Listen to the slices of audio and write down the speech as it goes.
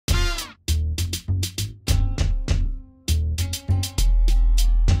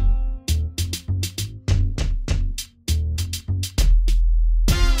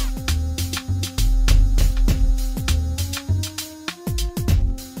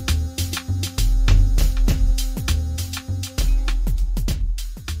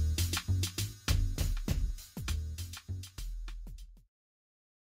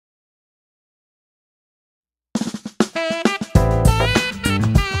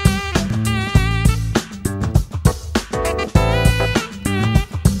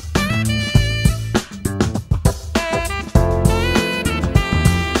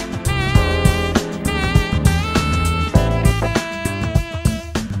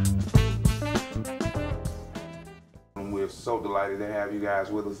so delighted to have you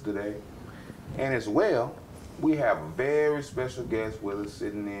guys with us today. And as well, we have a very special guest with us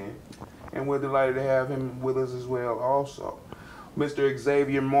sitting in, and we're delighted to have him with us as well also. Mr.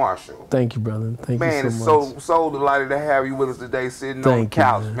 Xavier Marshall. Thank you, brother. Thank you so much. Man, it's so delighted to have you with us today, sitting on the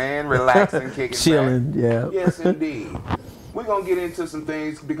couch, man, relaxing, kicking chilling, back. yeah. Yes, indeed. We're going to get into some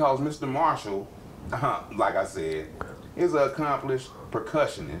things because Mr. Marshall, like I said, is an accomplished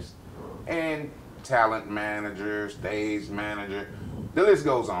percussionist and talent manager, stage manager. The list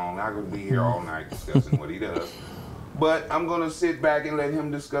goes on. I could be here all night discussing what he does. But I'm going to sit back and let him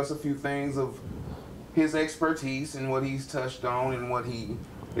discuss a few things of his expertise and what he's touched on and what he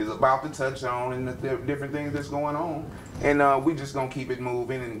is about to touch on and the different things that's going on. And we just going to keep it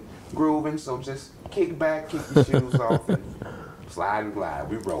moving and grooving. So just kick back, kick your shoes off, and slide and glide.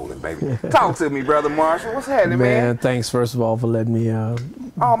 We rolling, baby. Talk to me, Brother Marshall. What's happening, man? Man, thanks first of all for letting me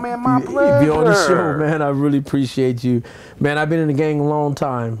oh man, my pleasure. Be on the show, man. I really appreciate you. Man, I've been in the gang a long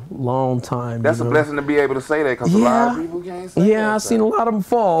time. That's a blessing to be able to say that because a lot of people can't say that. Yeah, I've seen a lot of them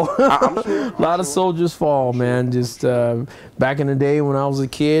fall. I'm sure. A lot of soldiers fall, man. Just back in the day when I was a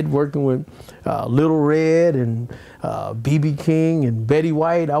kid working with Little Red and BB King and Betty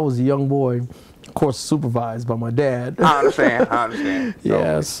White, I was a young boy. Of course, supervised by my dad. I understand.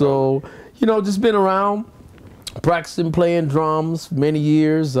 Yeah, so, you know, just been around, practicing playing drums many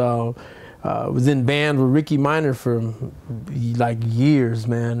years. Was in band with Ricky Minor for like years,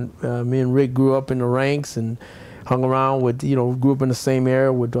 man. Me and Rick grew up in the ranks and hung around with, you know, grew up in the same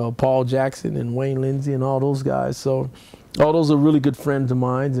area with Paul Jackson and Wayne Lindsay and all those guys. So all those are really good friends of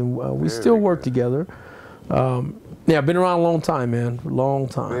mine, and we still work together. Yeah, I've been around a long time, man. Long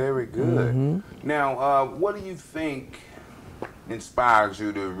time. Very good. Now, what do you think inspires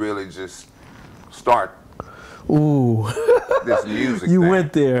you to really just start this music You thing?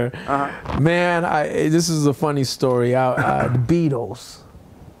 went there. Man, this is a funny story. The Beatles.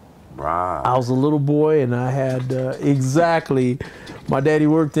 Right. I was a little boy and I had exactly, my daddy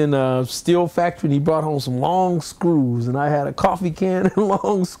worked in a steel factory and he brought home some long screws, and I had a coffee can and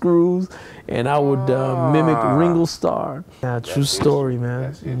long screws, and I would mimic Ringo Starr. Yeah, true story, man.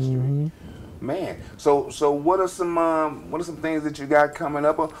 That's history. Man, so what are some things that you got coming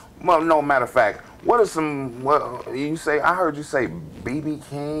up? Well, no, matter of fact, what are some, you say, I heard you say BB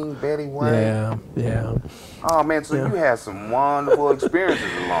King, Betty White. Yeah. Oh man, so you had some wonderful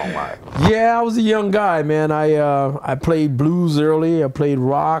experiences along the way. Yeah, I was a young guy, man. I played blues early. I played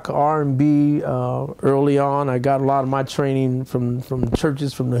rock, R&B early on. I got a lot of my training from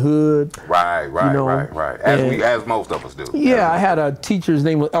churches from the hood. Right. As most of us do. Yeah, I had a teacher. His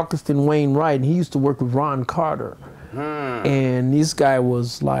name was Elkiston Wainwright, and he used to work with Ron Carter. And this guy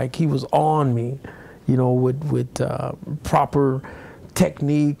was like, he was on me, you know, with proper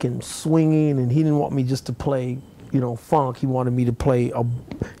technique and swinging, and he didn't want me just to play, you know, funk. He wanted me to play,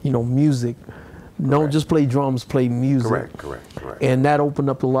 you know, music. Don't just play drums, play music. Correct. And that opened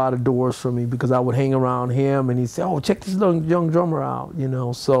up a lot of doors for me because I would hang around him, and he'd say, "Oh, check this young drummer out," you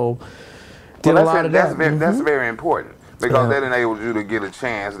know. So did a lot of that. That's very important. Because that enables you to get a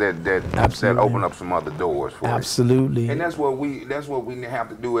chance that open up some other doors for you. Absolutely. And that's what we have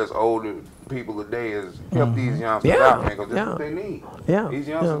to do as older people today is help these youngsters out, man, because that's what they need. These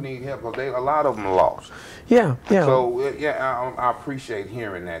youngsters need help because a lot of them are lost. So I appreciate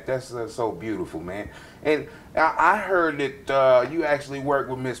hearing that. That's so beautiful, man. And I heard that you actually work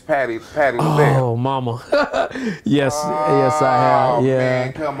with Miss Patti LaBelle. Oh, mama. yes, I have. Yeah.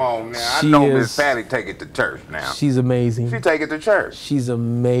 Man, come on now. I know Miss Patti take it to church now. She's amazing. She take it to church. She's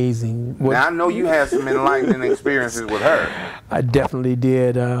amazing. Now I know you had some enlightening experiences with her. I definitely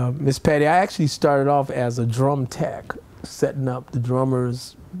did. Miss Patti, I actually started off as a drum tech, setting up the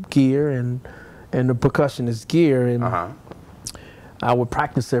drummer's gear and the percussionist gear, and I would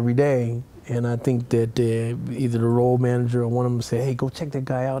practice every day. And I think that either the role manager or one of them said, "Hey, go check that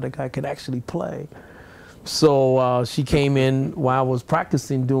guy out. That guy can actually play." So she came in while I was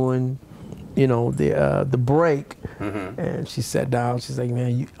practicing doing, you know, the break, and she sat down. She's like,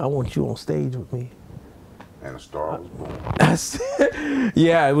 "Man, I want you on stage with me." And a star was born.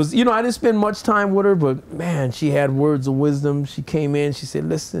 Yeah, it was. You know, I didn't spend much time with her, but man, she had words of wisdom. She came in. She said,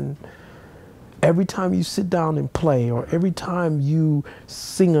 "Listen, every time you sit down and play, or every time you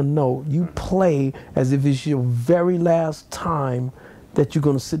sing a note, you play as if it's your very last time that you're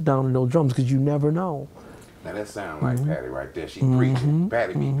going to sit down in those drums, because you never know." Now that sounds like Patti right there. She preaching.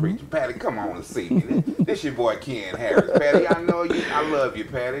 Patti be preaching. Patti, come on and see me. This your boy Ken Harris. Patti, I know you. I love you,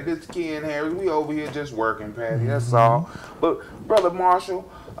 Patti. This Ken Harris. We over here just working, Patti. That's all. But Brother Marshall,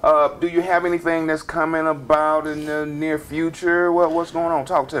 Do you have anything that's coming about in the near future? What's going on?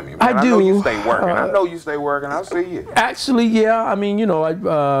 Talk to me, man. I do. know you stay working. I know you stay working. I see you. Actually, yeah. I mean, you know, I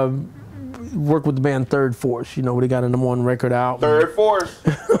work with the band Third Force. You know, they got a #1 record out. Third Force.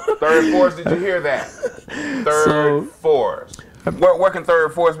 Third Force. Did you hear that? Third Force. Where can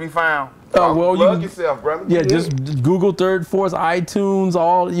Third Force be found? Well, plug yourself, brother. Yeah, just Google Third Force, iTunes,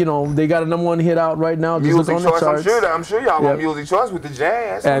 all, you know, they got a #1 hit out right now. Just Music look on Choice, the charts. I'm sure y'all on Music Choice with the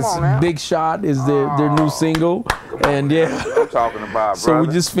jazz. Come on now. Big Shot is their new single. And yeah. That's what I'm talking about, So brother.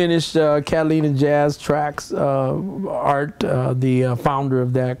 we just finished Catalina Jazz Tracks. Art, the founder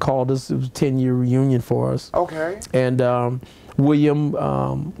of that, called us. It was a 10-year reunion for us. Okay. And William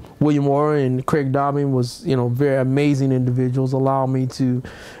Orr and Craig Dobbin was, you know, very amazing individuals, allow me to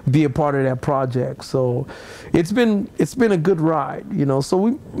be a part of that project. So it's been a good ride, you know. So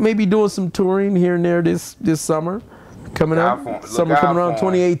we may be doing some touring here and there this summer coming up. Summer coming around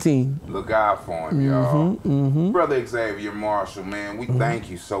 2018. Look out for him, y'all. Brother Xavier Marshall, man, we thank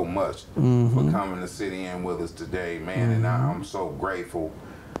you so much for coming to sit in with us today, man. And I'm so grateful,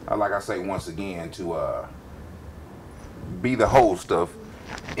 like I say once again, to be the host of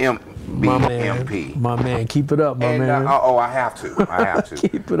MBMP. My man, keep it up, my man. I have to. I have to.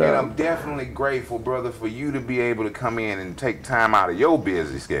 Keep it up. And I'm definitely grateful, brother, for you to be able to come in and take time out of your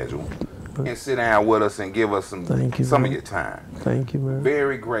busy schedule and sit down with us and give us some of your time. Thank you, man.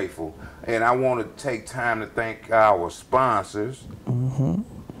 Very grateful. And I want to take time to thank our sponsors.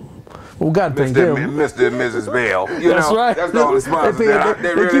 Well, we got to thank them. Mr. and Mrs. Bell. That's right. That's the only sponsors they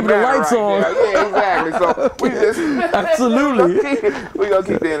really keep the lights on. Yeah, exactly. So we just absolutely. we're going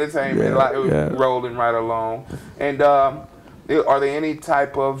to keep the entertainment rolling right along. And are there any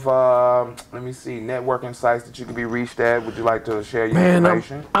type of, let me see, networking sites that you can be reached at? Would you like to share your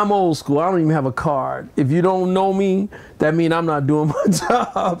information? I'm old school. I don't even have a card. If you don't know me, that means I'm not doing my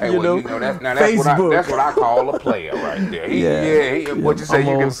job. Hey, you know, Facebook. That's what I call a player right there. What you say?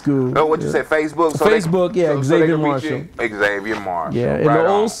 I'm old school. Oh, what you say? Facebook. So Facebook. Xavier Marshall. Xavier Marshall. Yeah, and the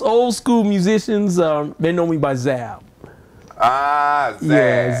old school musicians, they know me by Zab. Ah, Zab.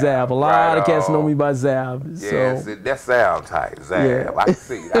 Yeah, Zab. A lot of cats know me by Zab. Yes, that sound tight, Zab. Yeah. I can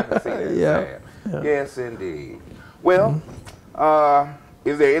see that, Zab. Yes, indeed. Well,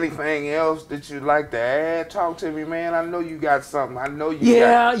 is there anything else that you'd like to add? Talk to me, man. I know you got something. I know you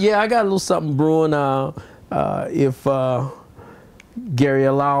got... Yeah, I got a little something brewing. If Gary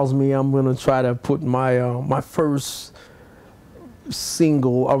allows me, I'm going to try to put my first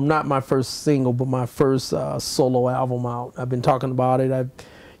single, or not my first single, but my first solo album out. I've been talking about it. I've,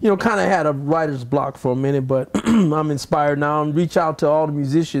 you know, kind of had a writer's block for a minute, but I'm inspired now and reach out to all the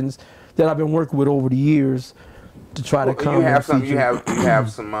musicians that I've been working with over the years to try to come. You have some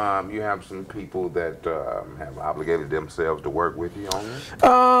people that have obligated themselves to work with you on this.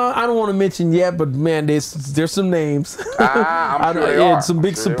 I don't want to mention yet, but man, there's some names. I'm sure they are. Some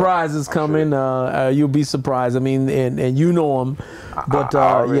big surprises coming. Sure. You'll be surprised. I mean, and you know them. But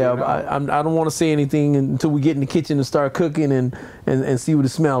I don't want to say anything until we get in the kitchen and start cooking and see what it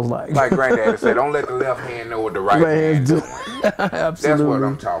smells like. Like Granddaddy said, don't let the left hand know what the right hand's doing. Absolutely. That's what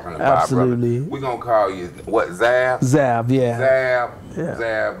I'm talking about, absolutely. Brother. We're going to call you, what, Zab? Zab, yeah. Zab, yeah.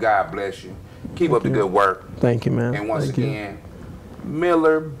 Zab, God bless you. Keep up the good work. Thank you, man. And once again,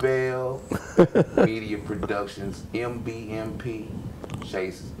 Miller-Bell Media Productions, MBMP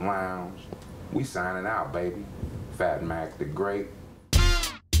CHAISE Lounge. We signing out, baby. Fat Mac the Great.